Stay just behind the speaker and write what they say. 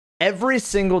Every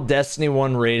single Destiny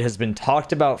 1 raid has been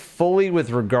talked about fully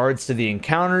with regards to the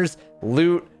encounters,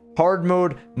 loot, hard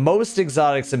mode, most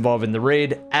exotics involved in the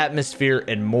raid, atmosphere,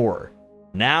 and more.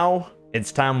 Now,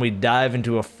 it's time we dive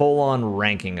into a full-on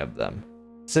ranking of them.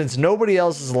 Since nobody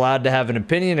else is allowed to have an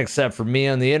opinion except for me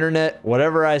on the internet,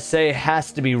 whatever I say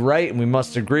has to be right and we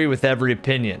must agree with every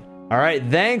opinion. Alright,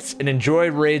 thanks and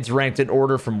enjoy raids ranked in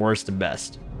order from worst to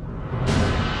best.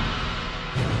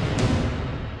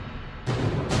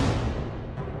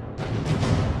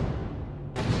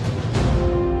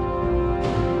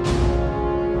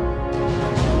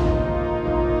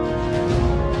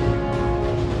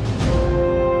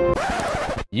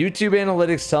 YouTube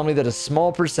analytics tell me that a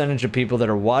small percentage of people that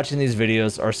are watching these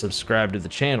videos are subscribed to the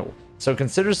channel. So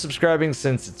consider subscribing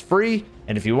since it's free,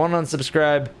 and if you want to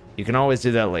unsubscribe, you can always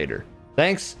do that later.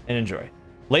 Thanks and enjoy.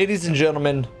 Ladies and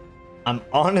gentlemen, I'm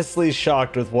honestly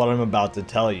shocked with what I'm about to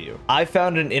tell you. I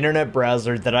found an internet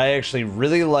browser that I actually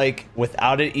really like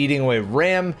without it eating away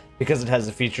RAM, because it has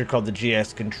a feature called the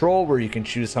GX control where you can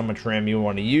choose how much RAM you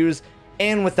want to use,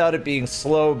 and without it being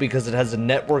slow because it has a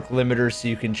network limiter so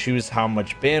you can choose how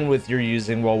much bandwidth you're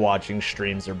using while watching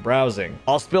streams or browsing.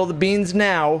 I'll spill the beans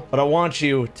now, but I want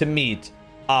you to meet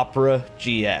Opera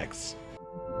GX.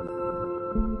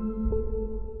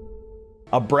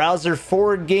 A browser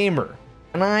for a gamer,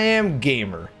 and I am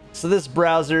gamer, so this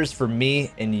browser is for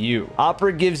me and you.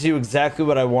 Opera gives you exactly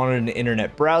what I wanted in an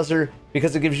internet browser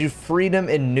because it gives you freedom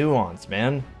and nuance,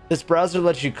 man. This browser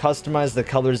lets you customize the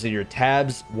colors of your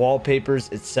tabs, wallpapers,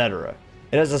 etc.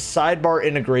 It has a sidebar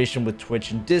integration with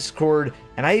Twitch and Discord,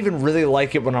 and I even really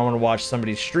like it when I want to watch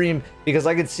somebody stream because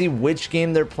I can see which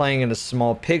game they're playing in a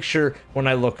small picture when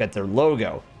I look at their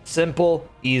logo. Simple,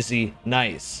 easy,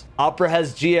 nice. Opera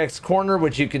has GX Corner,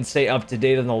 which you can stay up to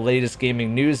date on the latest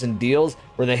gaming news and deals,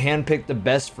 where they handpick the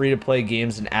best free-to-play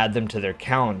games and add them to their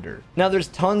calendar. Now, there's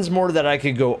tons more that I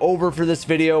could go over for this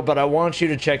video, but I want you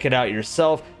to check it out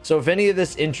yourself, so if any of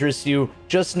this interests you,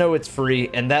 just know it's free,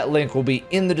 and that link will be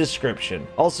in the description.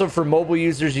 Also, for mobile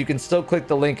users, you can still click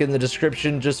the link in the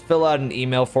description, just fill out an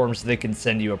email form so they can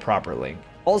send you a proper link.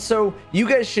 Also, you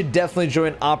guys should definitely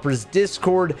join Opera's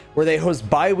Discord, where they host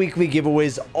bi-weekly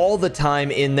giveaways all the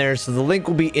time in there, so the link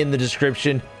will be in the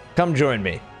description. Come join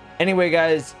me. Anyway,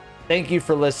 guys, thank you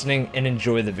for listening and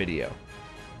enjoy the video.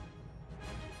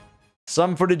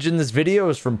 Some footage in this video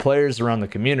is from players around the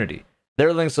community.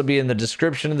 Their links will be in the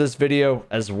description of this video,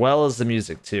 as well as the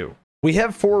music too. We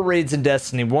have 4 raids in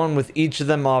Destiny 1, with each of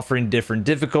them offering different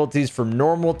difficulties from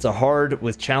normal to hard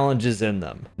with challenges in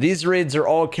them. These raids are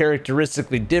all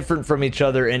characteristically different from each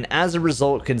other and as a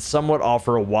result can somewhat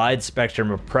offer a wide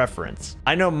spectrum of preference.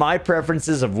 I know my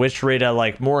preferences of which raid I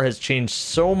like more has changed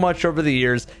so much over the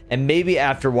years, and maybe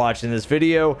after watching this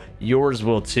video, yours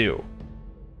will too.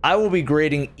 I will be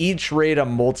grading each raid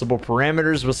on multiple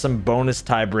parameters with some bonus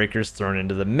tiebreakers thrown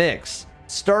into the mix.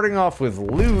 Starting off with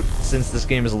loot, since this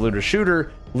game is a looter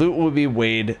shooter, loot will be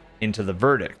weighed into the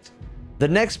verdict. The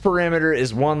next parameter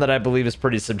is one that I believe is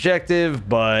pretty subjective,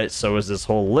 but so is this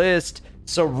whole list,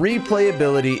 so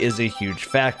replayability is a huge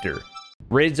factor.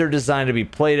 Raids are designed to be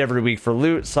played every week for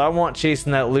loot, so I want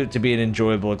chasing that loot to be an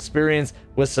enjoyable experience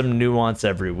with some nuance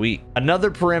every week. Another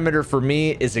parameter for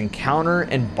me is encounter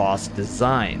and boss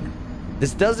design.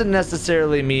 This doesn't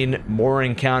necessarily mean more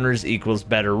encounters equals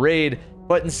better raid,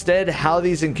 but instead how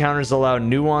these encounters allow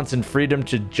nuance and freedom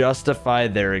to justify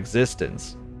their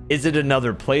existence. Is it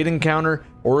another played encounter,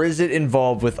 or is it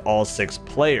involved with all 6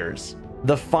 players?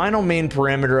 The final main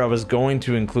parameter I was going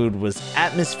to include was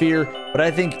atmosphere, but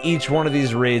I think each one of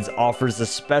these raids offers a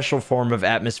special form of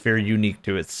atmosphere unique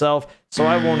to itself, so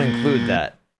I won't include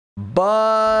that.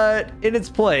 But in its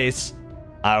place,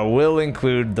 I will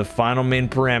include the final main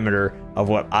parameter of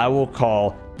what I will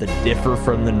call the differ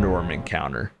from the norm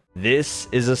encounter. This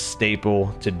is a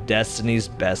staple to Destiny's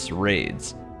best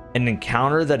raids, an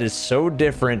encounter that is so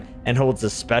different and holds a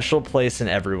special place in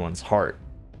everyone's heart.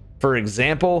 For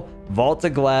example, Vault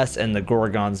of Glass and the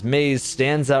Gorgon's Maze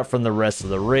stands out from the rest of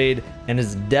the raid and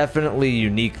is definitely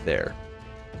unique there.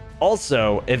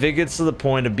 Also, if it gets to the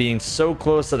point of being so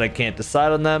close that I can't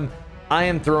decide on them, I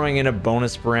am throwing in a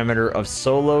bonus parameter of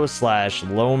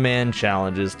solo/low man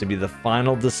challenges to be the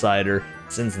final decider,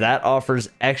 since that offers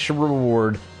extra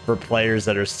reward for players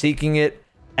that are seeking it,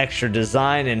 extra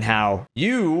design in how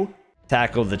you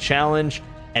tackle the challenge,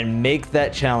 and make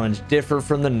that challenge differ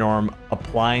from the norm,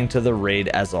 applying to the raid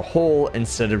as a whole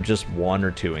instead of just 1 or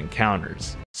 2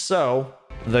 encounters. So,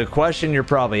 the question you're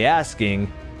probably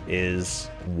asking is,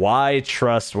 why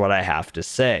trust what I have to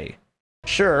say?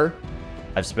 Sure,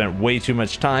 I've spent way too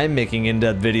much time making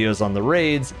in-depth videos on the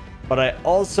raids, but I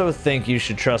also think you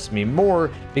should trust me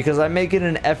more because I make it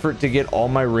an effort to get all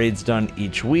my raids done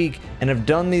each week and have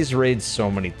done these raids so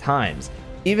many times,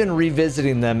 even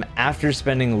revisiting them after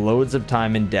spending loads of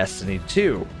time in Destiny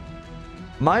 2.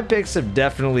 My picks have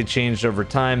definitely changed over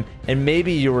time, and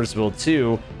maybe yours will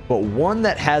too, but one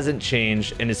that hasn't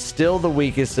changed and is still the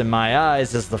weakest in my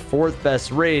eyes as the 4th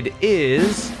best raid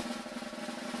is...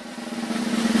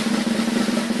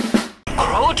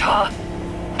 Crota!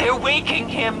 They're waking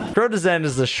him! Crotas End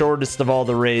is the shortest of all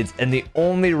the raids and the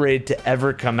only raid to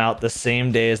ever come out the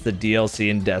same day as the DLC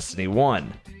in Destiny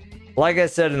 1. Like I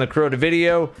said in the Crota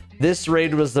video, this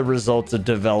raid was the result of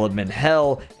development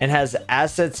hell and has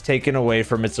assets taken away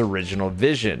from its original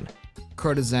vision.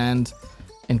 Crotas End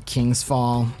and King's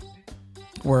Fall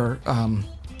were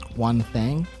one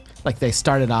thing. Like, they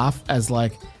started off as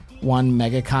like one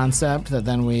mega concept that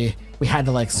then we had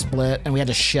to like split and we had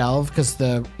to shelve because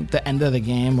the end of the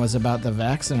game was about the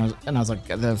Vex, and I was like,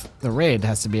 the raid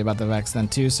has to be about the Vex then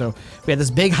too. So we had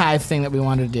this big hive thing that we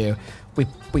wanted to do.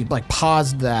 We like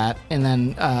paused that and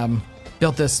then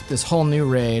built this whole new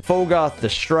raid. Fogoth the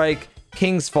Strike,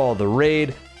 King's Fall the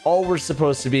raid, all were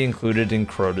supposed to be included in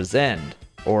Crotas End.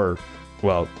 Or,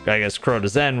 well, I guess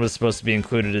Crotas End was supposed to be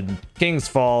included in King's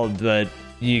Fall, but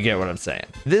you get what I'm saying.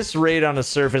 This raid on a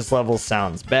surface level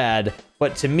sounds bad,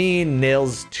 but to me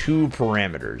nails 2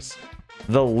 parameters: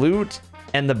 the loot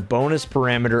and the bonus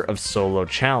parameter of solo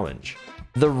challenge.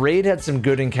 The raid had some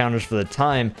good encounters for the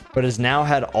time, but has now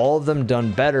had all of them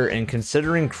done better, and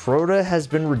considering Crota has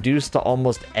been reduced to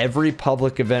almost every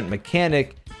public event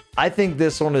mechanic, I think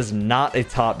this one is not a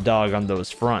top dog on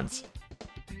those fronts.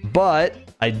 But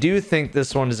I do think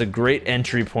this one is a great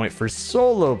entry point for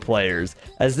solo players,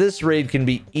 as this raid can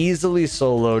be easily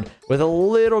soloed with a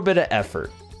little bit of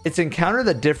effort. Its encounter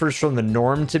that differs from the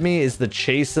norm to me is the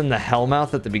chase in the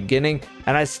Hellmouth at the beginning,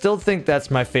 and I still think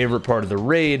that's my favorite part of the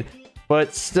raid,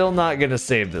 but still not gonna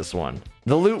save this one.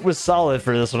 The loot was solid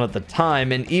for this one at the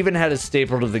time, and even had a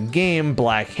staple to the game,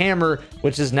 Black Hammer,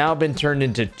 which has now been turned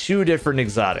into 2 different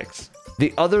exotics.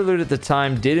 The other loot at the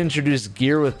time did introduce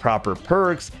gear with proper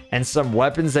perks, and some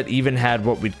weapons that even had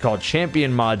what we'd call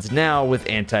champion mods now with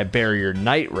anti-barrier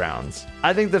night rounds.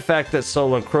 I think the fact that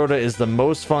solo Crota is the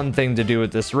most fun thing to do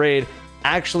with this raid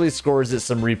actually scores it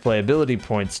some replayability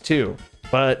points too.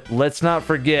 But let's not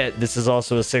forget, this is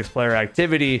also a 6-player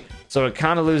activity, so it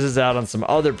kind of loses out on some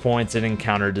other points in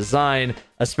encounter design,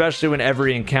 especially when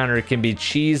every encounter can be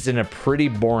cheesed in a pretty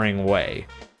boring way.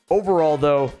 Overall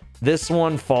though, this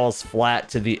one falls flat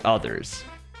to the others.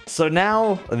 So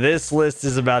now, this list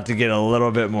is about to get a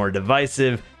little bit more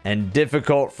divisive and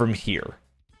difficult from here.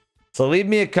 So leave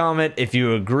me a comment if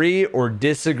you agree or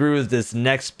disagree with this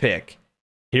next pick.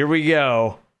 Here we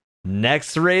go.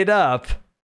 Next raid up.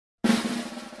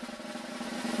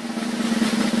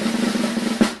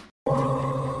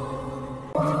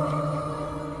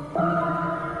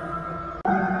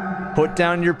 Put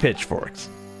down your pitchforks.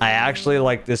 I actually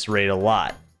like this raid a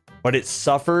lot, but it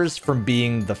suffers from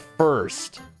being the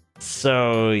first.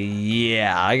 So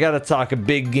yeah, I gotta talk a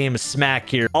big game of smack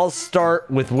here. I'll start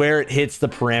with where it hits the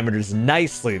parameters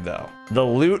nicely though. The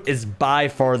loot is by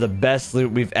far the best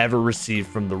loot we've ever received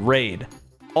from the raid.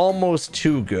 Almost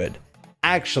too good.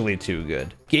 Actually too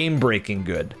good. Game-breaking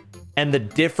good. And the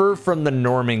differ from the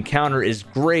norm encounter is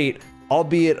great,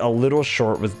 albeit a little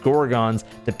short with Gorgons,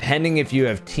 depending if you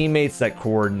have teammates that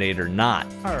coordinate or not.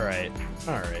 Alright.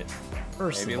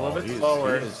 First Maybe of a all, little bit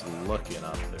slower. He is looking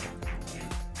up there.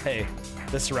 hey,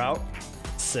 this route,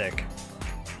 sick.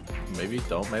 Maybe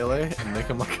don't melee and make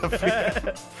him look up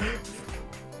here.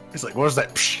 He's like, what's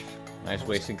that? Psh. Nice,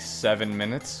 wasting 7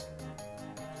 minutes.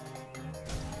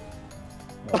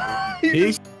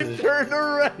 He's Turn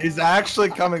around. he's actually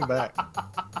coming back.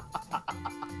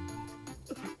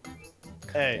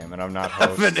 Hey, Damn it, I'm not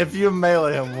Evan, host. if you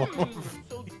melee him,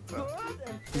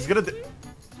 he's gonna do.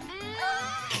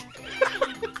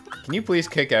 Can you please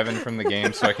kick Evan from the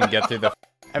game so I can get through the...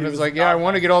 Evan's like, yeah, I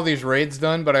want to get all these raids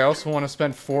done, but I also want to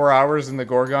spend 4 hours in the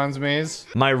Gorgon's maze.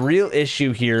 my real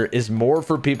issue here is more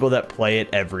for people that play it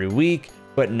every week,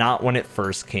 but not when it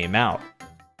first came out.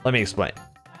 Let me explain.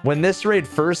 When this raid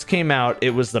first came out, it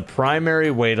was the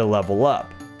primary way to level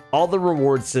up. All the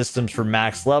reward systems for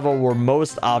max level were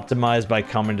most optimized by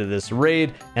coming to this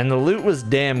raid, and the loot was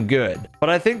damn good. But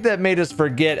I think that made us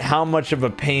forget how much of a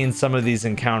pain some of these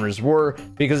encounters were,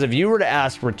 because if you were to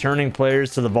ask returning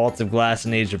players to the Vault of Glass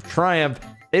and Age of Triumph,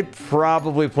 they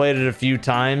probably played it a few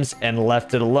times and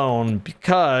left it alone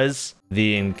because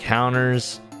the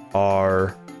encounters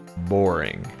are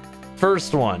boring.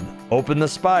 First one, open the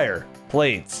spire,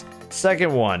 plates.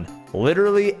 Second one,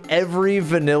 literally every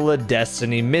vanilla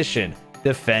Destiny mission,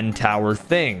 defend tower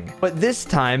thing. But this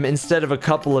time, instead of a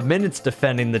couple of minutes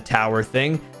defending the tower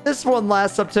thing, this one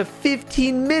lasts up to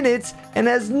 15 minutes and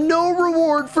has no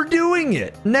reward for doing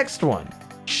it. Next one.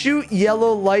 Shoot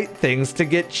yellow light things to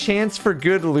get chance for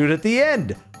good loot at the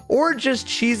end. Or just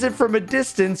cheese it from a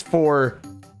distance for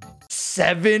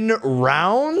 7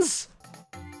 rounds?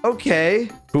 Okay.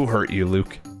 Who hurt you,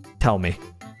 Luke? Tell me.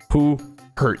 Who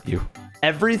hurt you?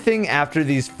 Everything after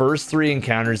these first 3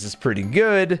 encounters is pretty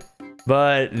good,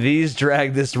 but these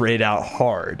drag this raid out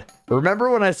hard. Remember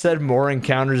when I said more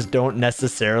encounters don't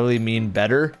necessarily mean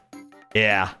better?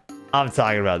 Yeah, I'm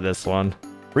talking about this one.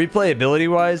 Replayability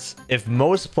wise, if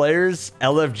most players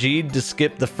LFG'd to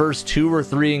skip the first 2 or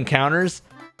 3 encounters,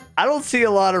 I don't see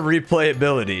a lot of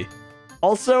replayability.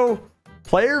 Also,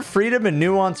 player freedom and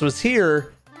nuance was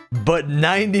here, but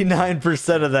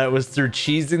 99% of that was through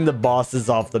cheesing the bosses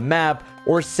off the map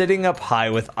or sitting up high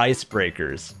with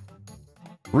icebreakers.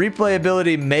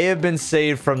 Replayability may have been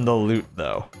saved from the loot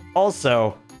though.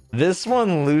 Also, this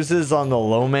one loses on the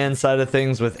low man side of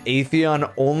things, with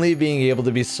Atheon only being able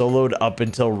to be soloed up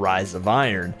until Rise of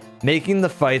Iron, making the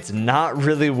fights not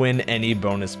really win any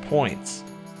bonus points.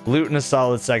 Loot in a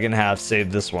solid second half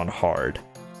saved this one hard.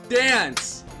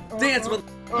 Dance! Dance with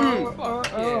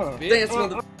Dance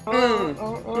with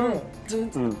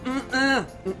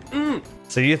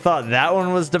So you thought that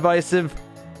one was divisive?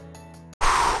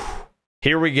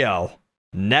 Here we go.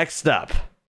 Next up.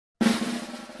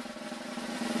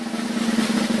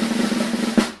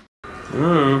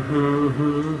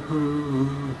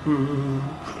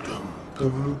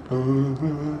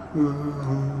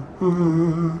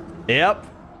 Yep,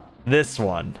 this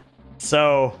one.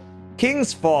 So,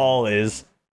 King's Fall is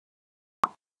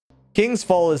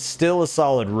still a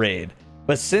solid raid,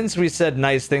 but since we said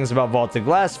nice things about Vaulted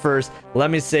Glass first,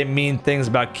 let me say mean things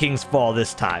about King's Fall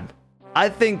this time. I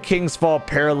think King's Fall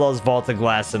parallels Vaulted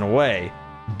Glass in a way.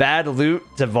 Bad loot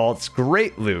to Vault's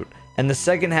great loot, and the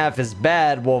second half is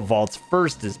bad while Vault's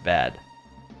first is bad.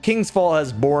 King's Fall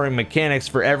has boring mechanics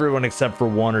for everyone except for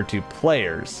 1 or 2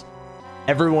 players.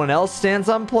 Everyone else stands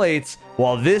on plates,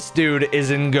 while this dude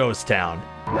is in Ghost Town.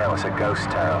 Now it's a ghost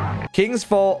town. King's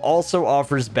Fall also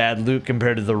offers bad loot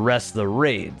compared to the rest of the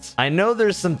raids. I know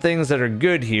there's some things that are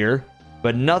good here,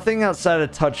 but nothing outside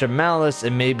of Touch of Malice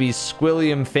and maybe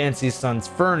Squilliam Fancy Sun's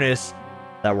Furnace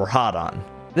that we're hot on.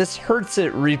 This hurts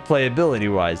it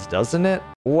replayability wise, doesn't it?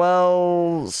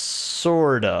 Well,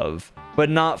 sort of, but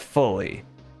not fully.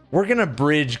 We're gonna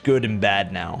bridge good and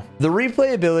bad now. The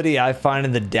replayability I find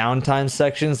in the downtime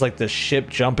sections, like the ship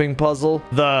jumping puzzle,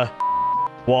 the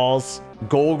walls,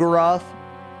 Golgoroth,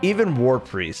 even War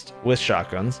Priest with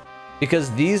shotguns, because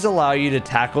these allow you to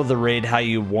tackle the raid how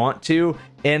you want to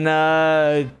in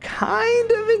a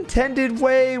kind of intended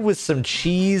way with some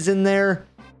cheese in there,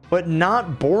 but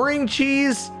not boring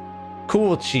cheese,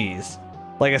 cool cheese.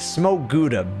 Like a smoked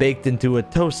Gouda baked into a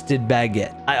toasted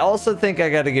baguette. I also think I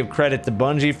gotta give credit to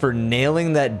Bungie for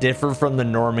nailing that differ from the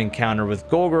norm encounter, with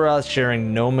Golgoroth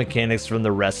sharing no mechanics from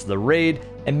the rest of the raid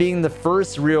and being the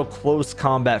first real close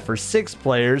combat for 6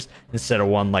 players instead of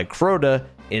 1 like Crota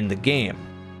in the game.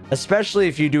 Especially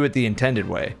if you do it the intended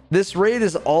way. This raid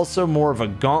is also more of a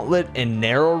gauntlet and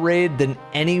narrow raid than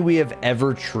any we have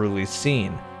ever truly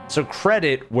seen, so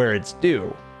credit where it's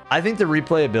due. I think the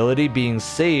replayability being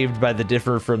saved by the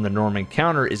differ from the norm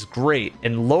encounter is great,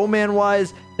 and low man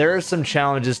wise, there are some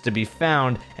challenges to be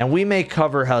found, and we may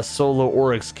cover how solo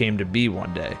Oryx came to be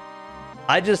one day.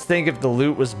 I just think if the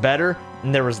loot was better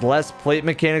and there was less plate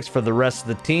mechanics for the rest of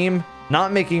the team,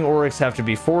 not making Oryx have to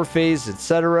be 4-phase,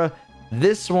 etc.,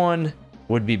 this one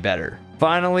would be better.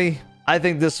 Finally, I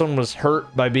think this one was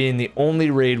hurt by being the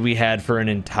only raid we had for an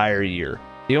entire year.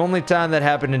 The only time that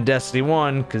happened in Destiny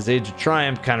 1, because Age of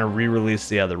Triumph kind of re-released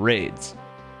the other raids.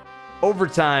 Over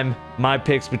time, my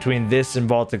picks between this and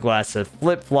Vaulted Glass have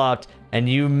flip-flopped, and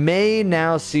you may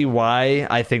now see why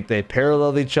I think they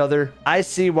parallel each other. I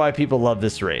see why people love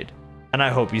this raid, and I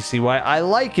hope you see why I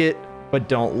like it, but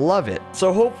don't love it.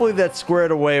 So hopefully that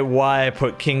squared away why I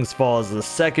put King's Fall as the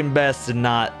second best and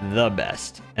not the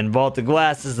best, and Vaulted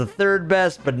Glass is the third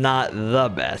best, but not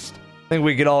the best. I think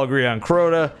we could all agree on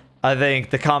Crota. I think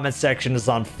the comment section is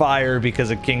on fire because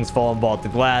of King's Fall and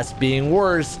Vaulted Glass being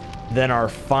worse than our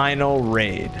final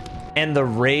raid. And the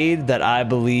raid that I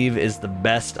believe is the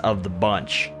best of the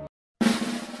bunch.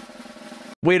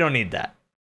 We don't need that.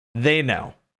 They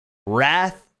know.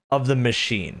 Wrath of the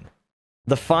Machine.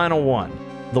 The final one.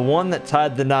 The one that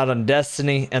tied the knot on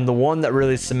Destiny, and the one that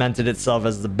really cemented itself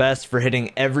as the best for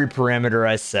hitting every parameter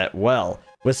I set well,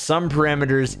 with some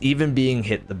parameters even being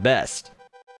hit the best.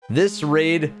 This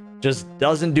raid just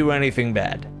doesn't do anything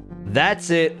bad. That's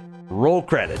it. Roll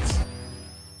credits.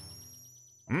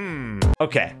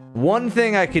 Okay, one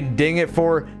thing I can ding it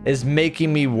for is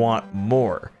making me want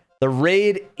more. The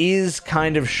raid is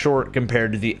kind of short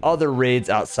compared to the other raids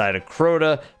outside of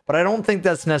Crota, but I don't think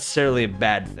that's necessarily a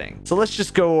bad thing. So let's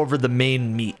just go over the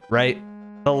main meat, right?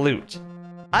 The loot.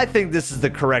 I think this is the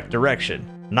correct direction.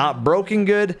 Not broken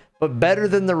good, but better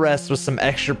than the rest with some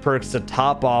extra perks to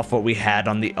top off what we had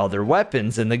on the other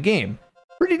weapons in the game.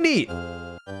 Pretty neat.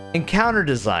 Encounter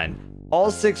design. All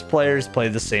 6 players play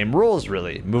the same roles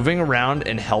really, moving around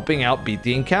and helping out beat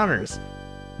the encounters.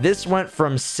 This went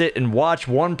from sit and watch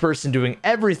one person doing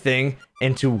everything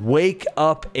into wake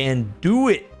up and do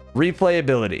it.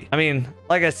 Replayability. I mean,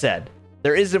 like I said,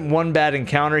 there isn't one bad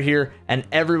encounter here and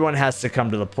everyone has to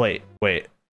come to the plate. Wait,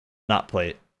 not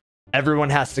plate. Everyone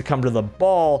has to come to the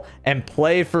ball and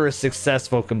play for a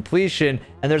successful completion,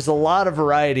 and there's a lot of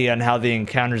variety on how the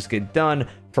encounters get done,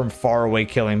 from far away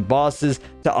killing bosses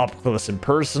to up close and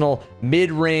personal,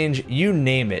 mid-range, you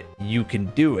name it, you can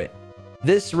do it.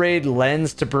 This raid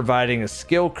lends to providing a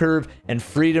skill curve and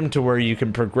freedom to where you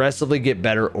can progressively get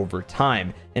better over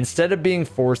time, instead of being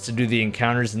forced to do the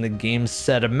encounters in the game's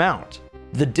set amount.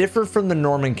 The differ from the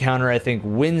norm encounter I think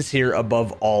wins here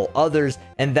above all others,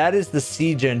 and that is the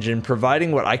siege engine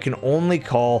providing what I can only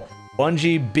call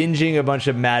Bungie binging a bunch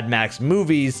of Mad Max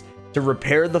movies to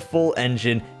repair the full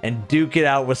engine and duke it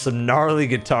out with some gnarly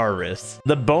guitar riffs.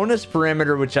 The bonus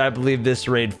parameter which I believe this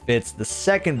raid fits the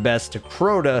second best to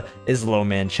Crota is low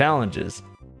man challenges.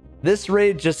 This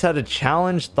raid just had a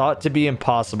challenge thought to be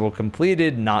impossible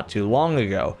completed not too long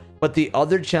ago, but the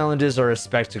other challenges are a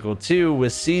spectacle too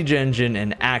with Siege Engine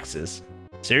and Axis.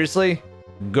 Seriously,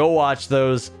 go watch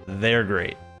those, they're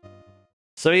great.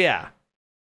 So yeah,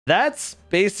 that's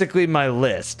basically my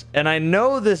list, and I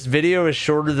know this video is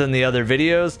shorter than the other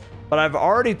videos, but I've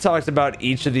already talked about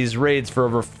each of these raids for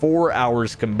over 4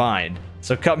 hours combined,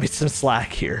 so cut me some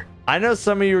slack here. I know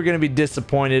some of you are going to be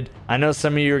disappointed, I know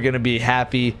some of you are going to be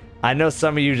happy, I know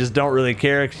some of you just don't really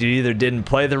care because you either didn't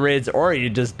play the raids or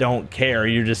you just don't care,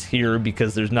 you're just here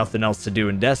because there's nothing else to do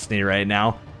in Destiny right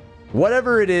now.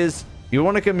 Whatever it is, if you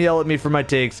want to come yell at me for my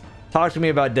takes, talk to me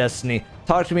about Destiny,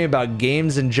 talk to me about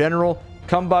games in general,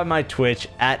 come by my Twitch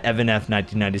at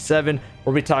EvanF1997,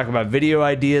 where we talk about video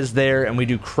ideas there and we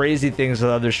do crazy things with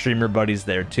other streamer buddies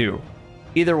there too.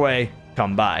 Either way,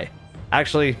 come by.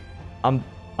 Actually, I'm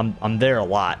there a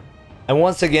lot. And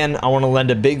once again, I want to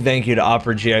lend a big thank you to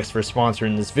Opera GX for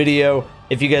sponsoring this video.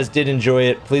 If you guys did enjoy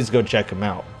it, please go check them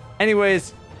out.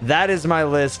 Anyways, that is my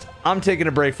list. I'm taking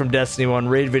a break from Destiny 1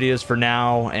 raid videos for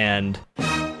now, and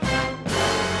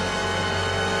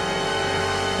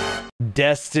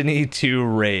Destiny 2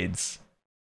 raids.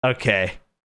 Okay,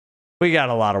 we got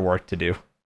a lot of work to do.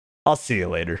 I'll see you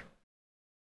later.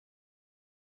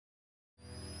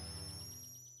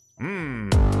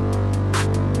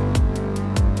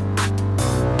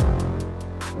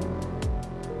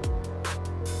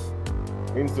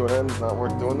 Means to an end is not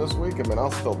worth doing this week. I mean,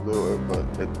 I'll still do it, but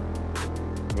it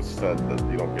was said that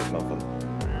you don't get nothing.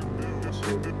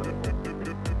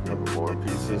 Couple more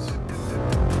pieces.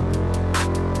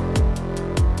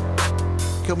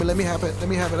 Kill me, let me have it, let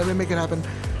me have it, let me make it happen.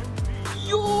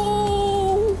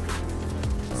 Yo!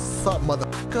 Sup,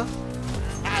 motherfucker?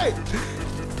 Hey!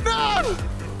 No!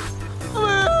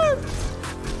 Man!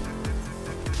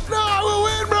 No, I will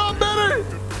win, bro, I'm better!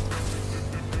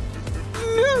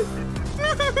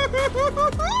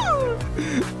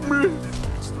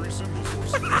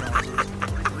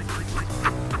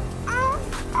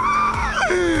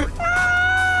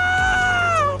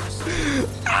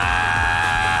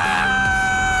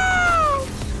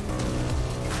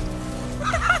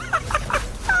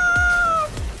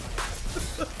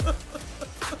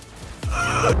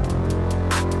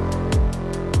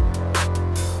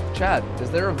 Chad, is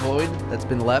there a void that's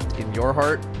been left in your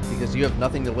heart because you have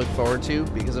nothing to look forward to?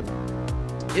 Because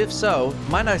if so,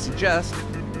 might I suggest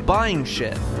buying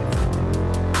shit?